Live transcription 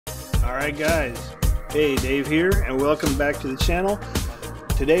Alright guys, hey, Dave here and welcome back to the channel.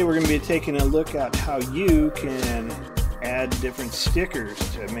 Today we're going to be taking a look at how you can add different stickers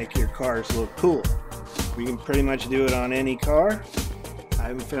to make your cars look cool. We can pretty much do it on any car. I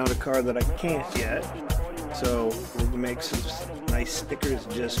haven't found a car that I can't yet, so we'll make some nice stickers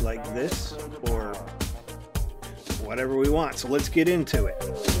just like this or whatever we want. So let's get into it.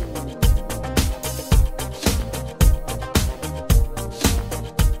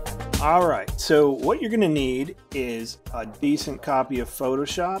 Alright, so what you're going to need is a decent copy of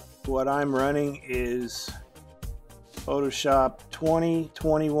Photoshop. What I'm running is Photoshop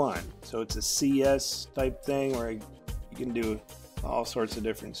 2021. So it's a CS type thing where you can do all sorts of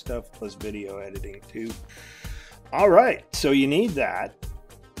different stuff plus video editing too. Alright, so you need that,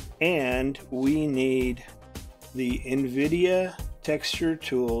 and we need the nvidia texture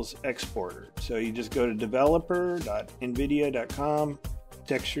tools exporter. So you just go to developer.nvidia.com,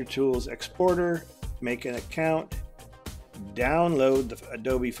 texture tools exporter, make an account, download the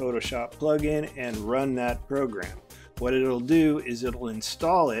Adobe Photoshop plugin and run that program. What it'll do is it'll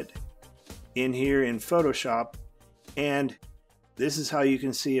install it in here in Photoshop, and this is how you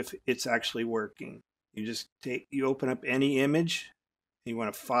can see if it's actually working. You open up any image, you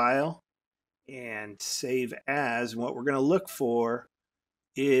want to file and save as, and what we're going to look for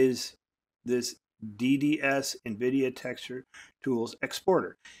is this DDS NVIDIA Texture Tools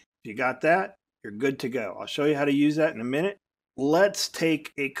Exporter. If you got that, you're good to go. I'll show you how to use that in a minute. Let's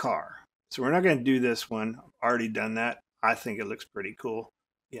take a car. So we're not going to do this one. I've already done that. I think it looks pretty cool.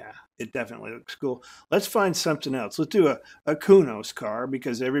 Yeah, it definitely looks cool. Let's find something else. Let's do a Kunos car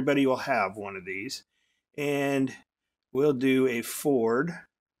because everybody will have one of these. And we'll do a Ford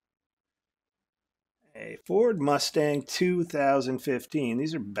Mustang 2015.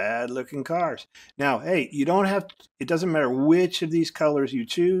 These are bad looking cars. Now, hey, you don't have to, it doesn't matter which of these colors you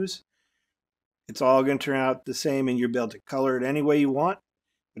choose. It's all going to turn out the same, and you'll be able to color it any way you want.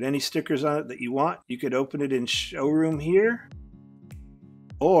 Put any stickers on it that you want. You could open it in showroom here,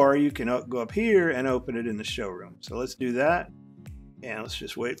 or you can go up here and open it in the showroom. So let's do that, and let's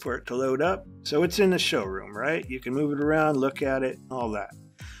just wait for it to load up. So it's in the showroom, right? You can move it around, look at it, all that.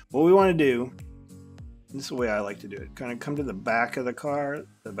 What we want to do, this is the way I like to do it, kind of come to the back of the car,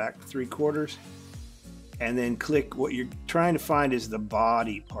 the back 3/4, and then click. What you're trying to find is the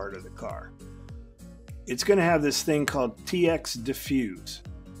body part of the car. It's going to have this thing called TX Diffuse,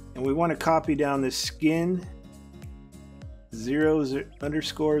 and we want to copy down this skin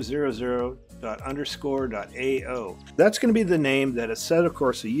 00.00._.AO. That's going to be the name that Assetto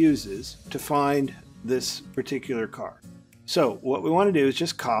Corsa uses to find this particular car. So what we want to do is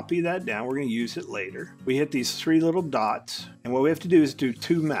just copy that down. We're going to use it later. We hit these 3 little dots, and what we have to do is do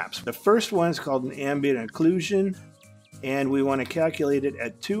 2 maps. The first one is called an ambient occlusion, and we want to calculate it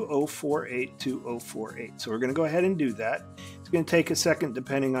at 2048. So we're going to go ahead and do that. It's going to take a second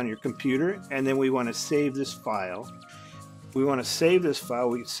depending on your computer, and then we want to save this file. We want to save this file.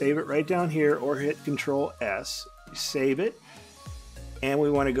 We can save it right down here or hit Control S. We save it, and we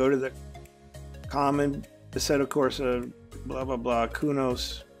want to go to the common Assetto Corsa blah blah blah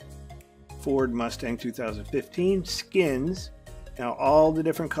Kunos Ford Mustang 2015 skins. Now all the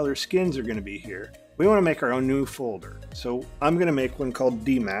different color skins are going to be here. We want to make our own new folder, so I'm going to make one called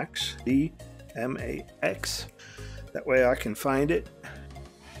DMAX, D-M-A-X. That way I can find it,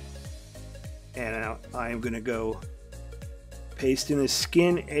 and now I'm going to go paste in the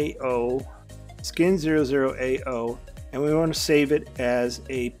skin AO, skin 00AO, and we want to save it as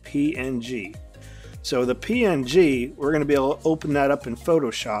a PNG. So the PNG, we're going to be able to open that up in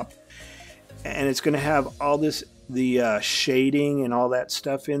Photoshop, and it's going to have all this, the shading and all that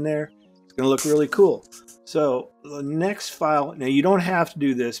stuff in there. It's going to look really cool. So the next file, now you don't have to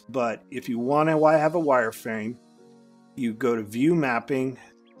do this, but if you want to have a wireframe, you go to View Mapping,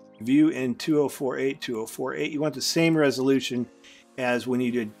 View in 2048. You want the same resolution as when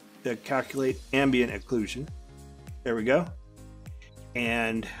you did the calculate ambient occlusion. There we go.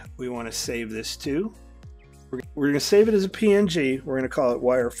 And we want to save this too. We're going to save it as a PNG. We're going to call it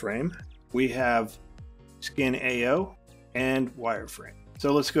wireframe. We have skin AO and wireframe.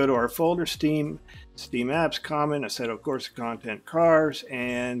 So let's go to our folder, Steam Apps, Common, Assetto Corsa Content, Cars,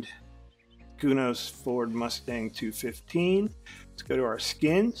 and Kunos Ford Mustang 215. Let's go to our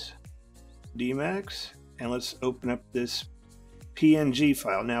skins, DMAX, and let's open up this PNG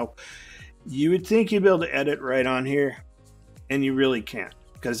file. Now, you would think you'd be able to edit right on here, and you really can't,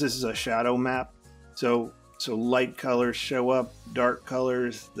 because this is a shadow map. So light colors show up, dark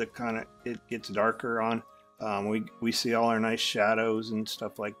colors, it gets darker on. We see all our nice shadows and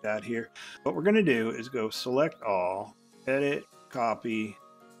stuff like that here. What we're going to do is go select all, edit, copy,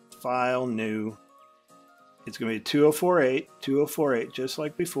 File, New. It's going to be 2048, just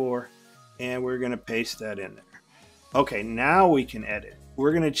like before, and we're going to paste that in there. Okay, now we can edit.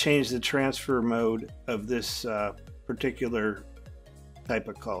 We're going to change the transfer mode of this particular type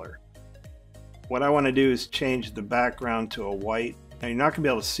of color. What I want to do is change the background to a white. Now you're not going to be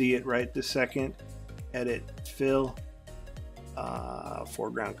able to see it right this second. Edit, fill,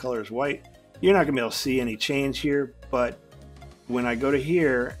 foreground color is white. You're not going to be able to see any change here, but when I go to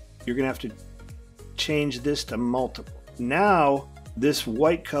here, you're going to have to change this to multiple. Now this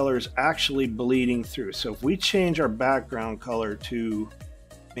white color is actually bleeding through. So if we change our background color to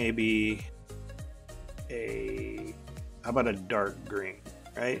maybe how about a dark green,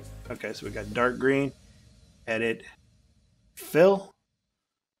 right? Okay, so we got dark green, edit, fill,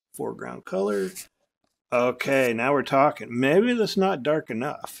 foreground color. Okay, now we're talking. Maybe that's not dark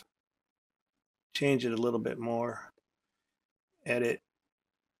enough. Change it a little bit more. Edit,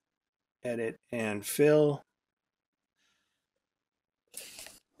 edit, and fill.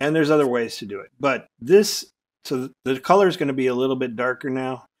 And there's other ways to do it. But this, so the color is going to be a little bit darker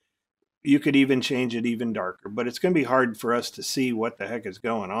now. You could even change it even darker, but it's going to be hard for us to see what the heck is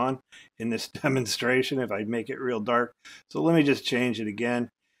going on in this demonstration if I make it real dark. So let me just change it again.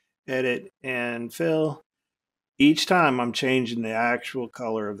 Edit and fill. Each time I'm changing the actual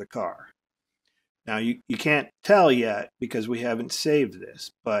color of the car. Now you can't tell yet because we haven't saved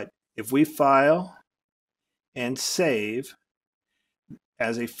this, but if we file and save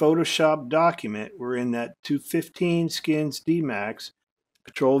as a Photoshop document, we're in that 215 skins DMax,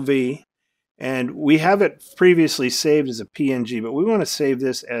 Control V, and we have it previously saved as a PNG, but we want to save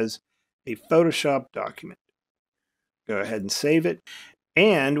this as a Photoshop document. Go ahead and save it.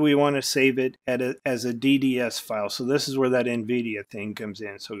 And we want to save it as a DDS file. So this is where that NVIDIA thing comes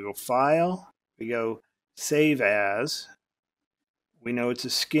in. So we go File, we go Save As. We know it's a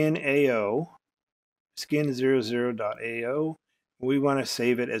skin AO, skin00.AO. We want to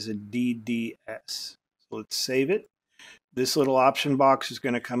save it as a DDS. So let's save it. This little option box is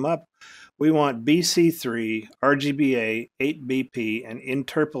going to come up. We want BC3, RGBA, 8BP, and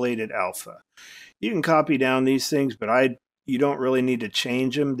interpolated alpha. You can copy down these things, but you don't really need to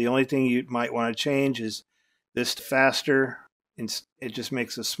change them. The only thing you might want to change is this to faster. It just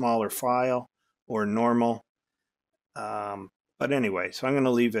makes a smaller file, or normal. But anyway, so I'm going to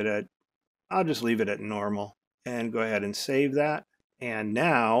leave it at, I'll just leave it at normal and go ahead and save that. And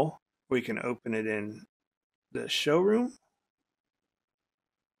now we can open it in the showroom.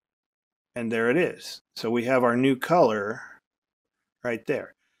 And there it is. So we have our new color right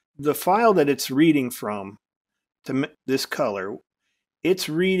there. The file that it's reading from, to this color, it's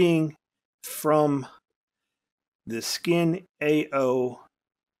reading from the skin AO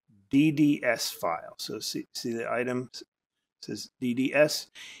DDS file. So see the item says DDS.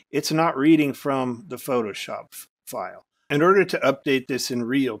 It's not reading from the Photoshop file. In order to update this in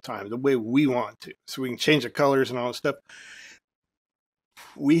real time, the way we want to, so we can change the colors and all that stuff,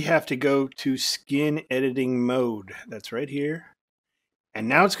 we have to go to skin editing mode. That's right here. And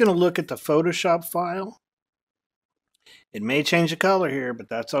now it's going to look at the Photoshop file. It may change the color here, but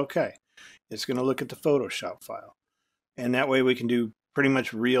that's okay. It's going to look at the Photoshop file. And that way we can do pretty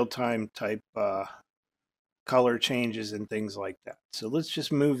much real-time type color changes and things like that. So let's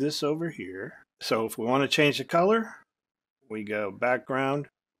just move this over here. So if we want to change the color, we go background,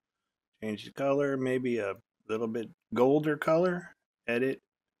 change the color, maybe a little bit golder color, edit,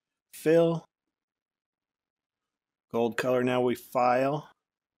 fill, gold color. Now we file,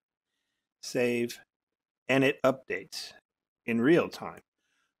 save, and it updates in real time.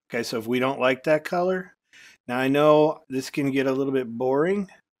 Okay, so if we don't like that color, now I know this can get a little bit boring,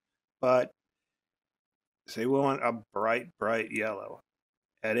 but say we want a bright yellow.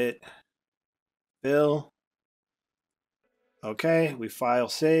 Edit, fill. Okay, we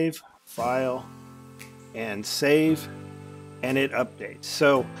file, and save, and it updates.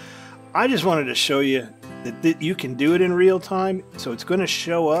 So I just wanted to show you that you can do it in real time. So it's going to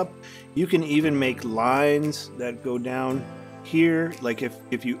show up. You can even make lines that go down here. Like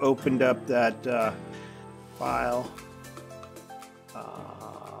if you opened up that file,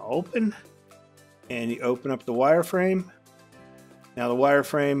 open, and you open up the wireframe. Now the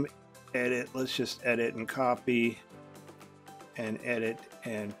wireframe, edit, let's just edit and copy and edit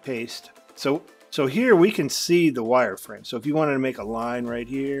and paste. So here we can see the wireframe. So if you wanted to make a line right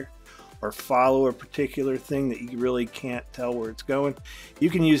here or follow a particular thing that you really can't tell where it's going, you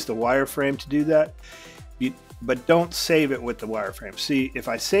can use the wireframe to do that. But don't save it with the wireframe. See, if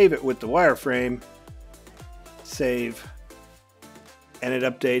I save it with the wireframe, save, and it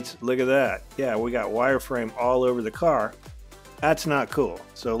updates, look at that. Yeah, we got wireframe all over the car. That's not cool.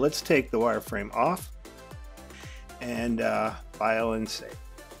 So let's take the wireframe off and file and save.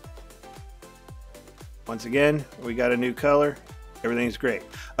 Once again, we got a new color. Everything's great.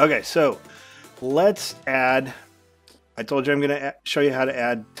 Okay, so let's add, I told you I'm going to show you how to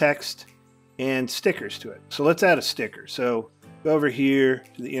add text and stickers to it. So let's add a sticker. So go over here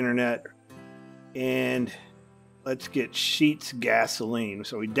to the internet and let's get Sheets Gasoline.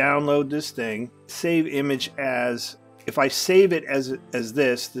 So we download this thing, save image as, if I save it as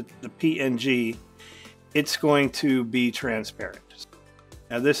this, the PNG, it's going to be transparent.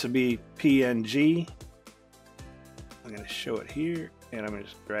 Now this would be PNG. I'm going to show it here, and I'm going to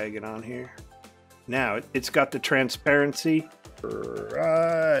just drag it on here. Now it's got the transparency.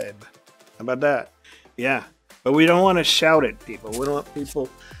 How about that? Yeah, but we don't want to shout at people. We don't want people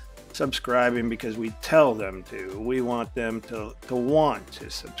subscribing because we tell them to. We want them to want to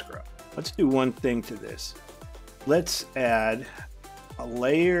subscribe. Let's do one thing to this. Let's add a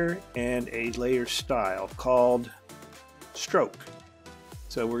layer and a layer style called stroke.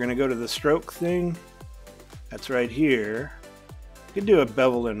 So we're going to go to the stroke thing. That's right here. You could do a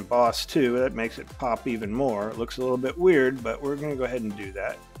bevel and emboss too. That makes it pop even more. It looks a little bit weird, but we're going to go ahead and do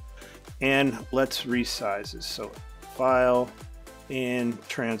that. And let's resize this. So file and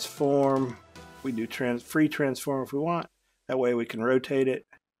transform. We do free transform if we want. That way we can rotate it.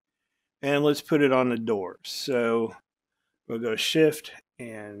 And let's put it on the door. So we'll go shift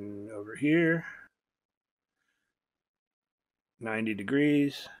and over here, 90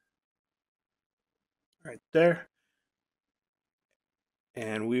 degrees. Right there,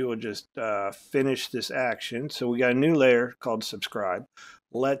 and we will just finish this action. So we got a new layer called subscribe.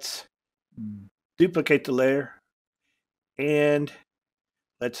 Let's duplicate the layer and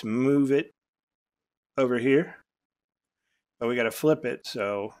let's move it over here, but we got to flip it.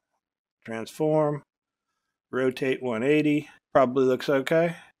 So transform, rotate 180, probably looks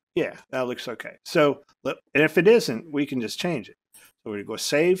okay. Yeah, that looks okay. So and if it isn't, we can just change it. So we go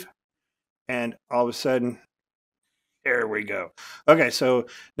save, and all of a sudden, there we go. Okay, so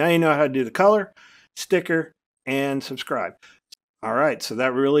now you know how to do the color, sticker, and subscribe. All right, so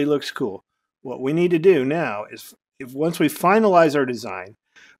that really looks cool. What we need to do now is, once we finalize our design,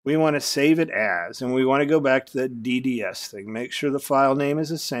 we want to save it as, and we want to go back to the DDS thing. Make sure the file name is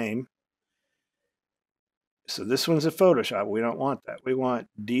the same. So this one's a Photoshop. We don't want that. We want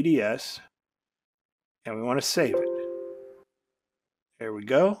DDS, and we want to save it. There we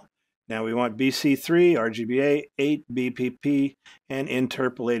go. Now we want BC3, RGBA, 8, BPP, and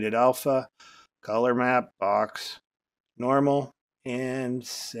interpolated alpha, color map, box, normal, and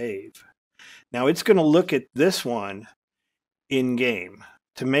save. Now it's going to look at this one in game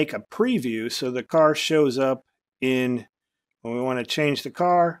to make a preview so the car shows up in, when we want to change the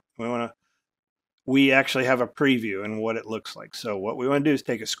car, we actually have a preview and what it looks like. So what we want to do is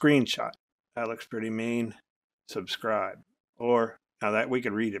take a screenshot. That looks pretty mean. Subscribe. Or now that we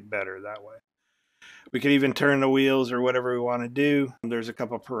could read it better that way. We could even turn the wheels or whatever we want to do. There's a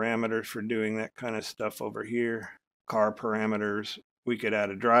couple parameters for doing that kind of stuff over here. Car parameters. We could add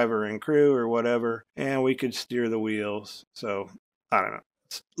a driver and crew or whatever, and we could steer the wheels. So I don't know.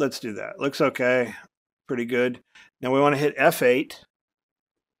 Let's do that. Looks okay. Pretty good. Now we want to hit F8.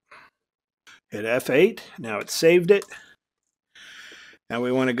 Hit F8. Now it's saved it. Now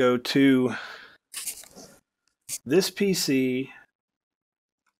we want to go to this PC,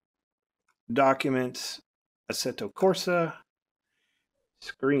 Documents, Assetto Corsa,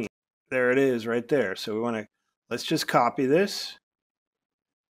 Screen. There it is right there. So we want to, let's just copy this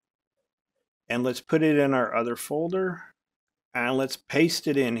and let's put it in our other folder and let's paste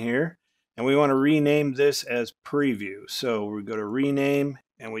it in here. And we want to rename this as preview. So we go to rename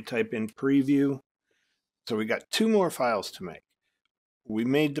and we type in preview. So we got 2 more files to make. We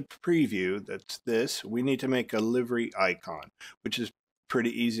made the preview, that's this. We need to make a livery icon, which is pretty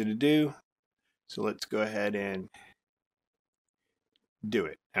easy to do. So let's go ahead and do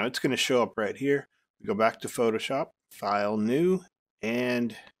it. Now it's going to show up right here. We go back to Photoshop, File, New,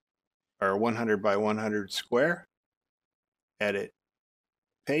 and our 100 by 100 square. Edit,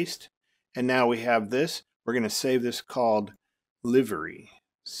 paste. And now we have this. We're going to save this called livery.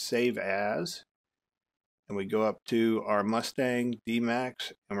 Save as. And we go up to our Mustang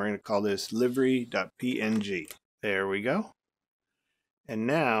D-Max, and we're going to call this livery.png. There we go. And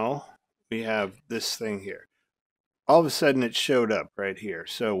now we have this thing here. All of a sudden it showed up right here.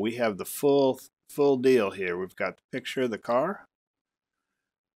 So we have the full deal here. We've got the picture of the car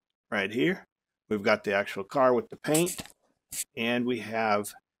right here. We've got the actual car with the paint, and we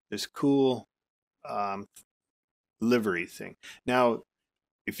have this cool livery thing. Now,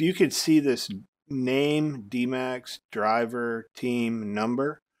 if you could see this name, DMAX, driver, team,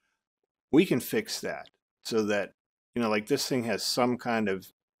 number, we can fix that so that, you know, like this thing has some kind of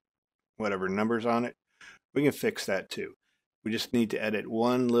whatever numbers on it. We can fix that too. We just need to edit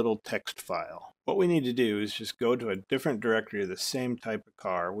one little text file. What we need to do is just go to a different directory of the same type of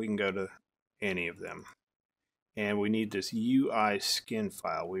car. We can go to any of them. And we need this UI skin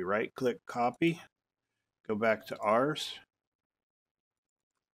file. We right click copy, go back to ours,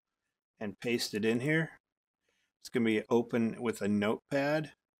 and paste it in here. It's going to be open with a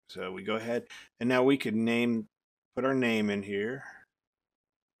notepad. So we go ahead, and now we could put our name in here.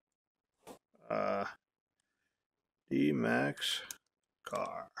 DMAX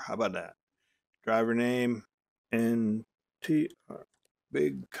car. How about that? Driver name, NTR,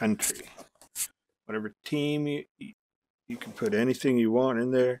 big country. Whatever team you can put anything you want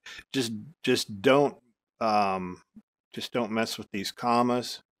in there. Just don't mess with these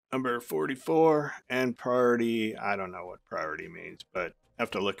commas. Number 44 and priority. I don't know what priority means, but I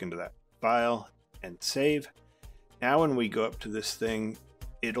have to look into that. File and save. Now when we go up to this thing,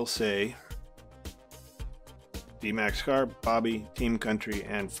 it'll say DMAX car, Bobby, team country,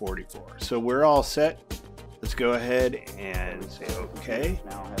 and 44. So we're all set. Let's go ahead and say okay,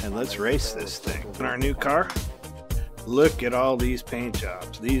 and let's race this thing. In our new car, look at all these paint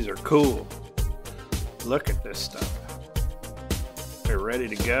jobs. These are cool. Look at this stuff. They're ready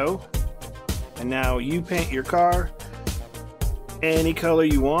to go. And now you paint your car any color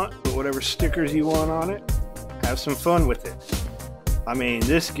you want, put whatever stickers you want on it. Have some fun with it. I mean,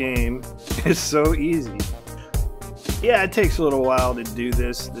 this game is so easy. Yeah, it takes a little while to do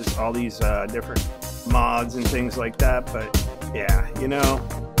all these different mods and things like that, but yeah, you know,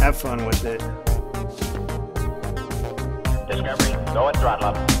 have fun with it. Discovery, go and throttle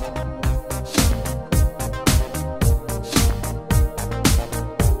up.